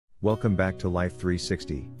Welcome back to Life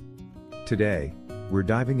 360. Today, we're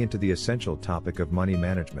diving into the essential topic of money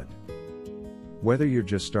management. Whether you're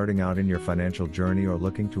just starting out in your financial journey or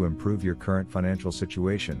looking to improve your current financial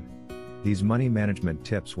situation, these money management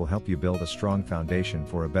tips will help you build a strong foundation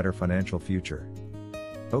for a better financial future.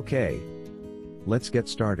 Okay, let's get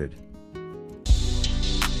started.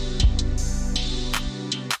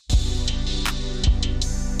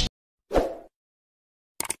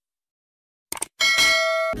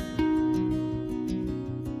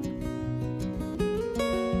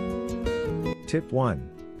 Tip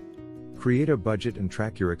 1. Create a budget and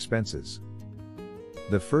track your expenses.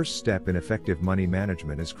 The first step in effective money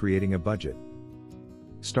management is creating a budget.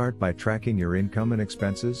 Start by tracking your income and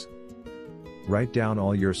expenses. Write down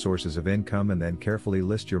all your sources of income and then carefully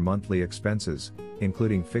list your monthly expenses,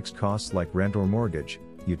 including fixed costs like rent or mortgage,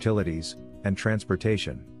 utilities, and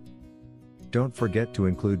transportation. Don't forget to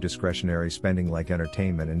include discretionary spending like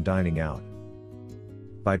entertainment and dining out.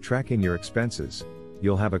 By tracking your expenses,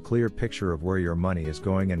 you'll have a clear picture of where your money is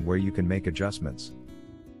going and where you can make adjustments.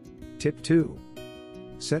 Tip 2.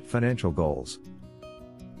 Set financial goals.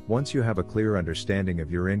 Once you have a clear understanding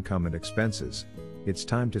of your income and expenses, it's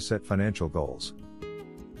time to set financial goals.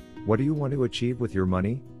 What do you want to achieve with your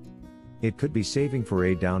money? It could be saving for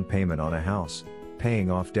a down payment on a house, paying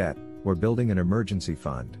off debt, or building an emergency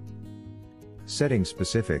fund. Setting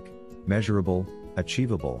specific, measurable,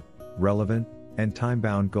 achievable, relevant, and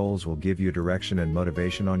time-bound goals will give you direction and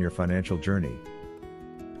motivation on your financial journey.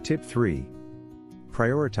 Tip 3.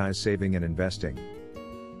 Prioritize saving and investing.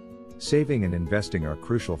 Saving and investing are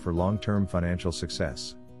crucial for long-term financial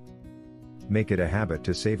success. Make it a habit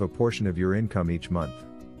to save a portion of your income each month.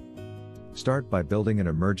 Start by building an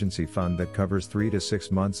emergency fund that covers 3 to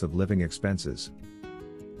 6 months of living expenses.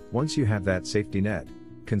 Once you have that safety net,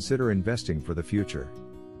 consider investing for the future.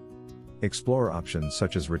 Explore options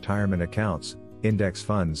such as retirement accounts, index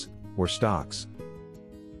funds, or stocks.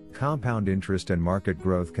 Compound interest and market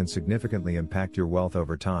growth can significantly impact your wealth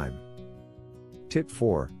over time. Tip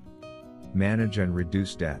 4. Manage and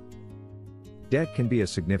reduce debt. Debt can be a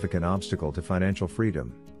significant obstacle to financial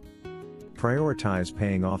freedom. Prioritize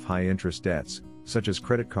paying off high-interest debts, such as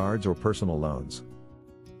credit cards or personal loans.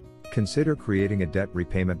 Consider creating a debt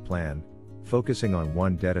repayment plan, focusing on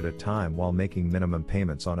one debt at a time while making minimum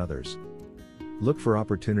payments on others. Look for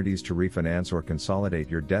opportunities to refinance or consolidate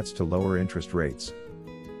your debts to lower interest rates.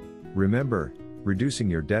 Remember, reducing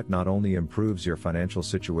your debt not only improves your financial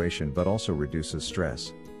situation but also reduces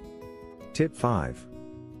stress. Tip 5.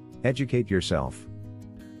 Educate yourself.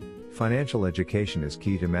 Financial education is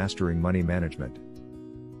key to mastering money management.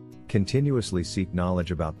 Continuously seek knowledge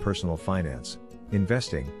about personal finance,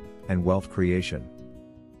 investing, and wealth creation.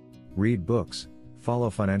 Read books, follow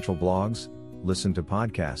financial blogs, listen to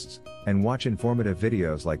podcasts, and watch informative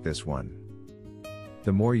videos like this one.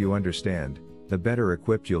 The more you understand, the better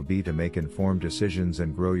equipped you'll be to make informed decisions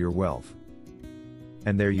and grow your wealth.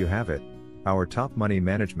 And there you have it, our top money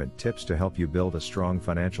management tips to help you build a strong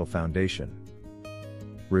financial foundation.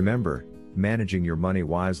 Remember, managing your money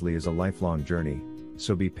wisely is a lifelong journey,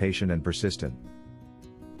 so be patient and persistent.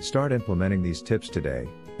 Start implementing these tips today,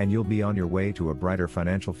 and you'll be on your way to a brighter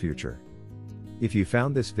financial future. If you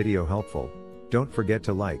found this video helpful, don't forget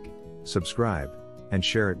to like, subscribe, and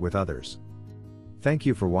share it with others. Thank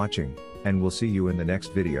you for watching, and we'll see you in the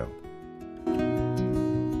next video.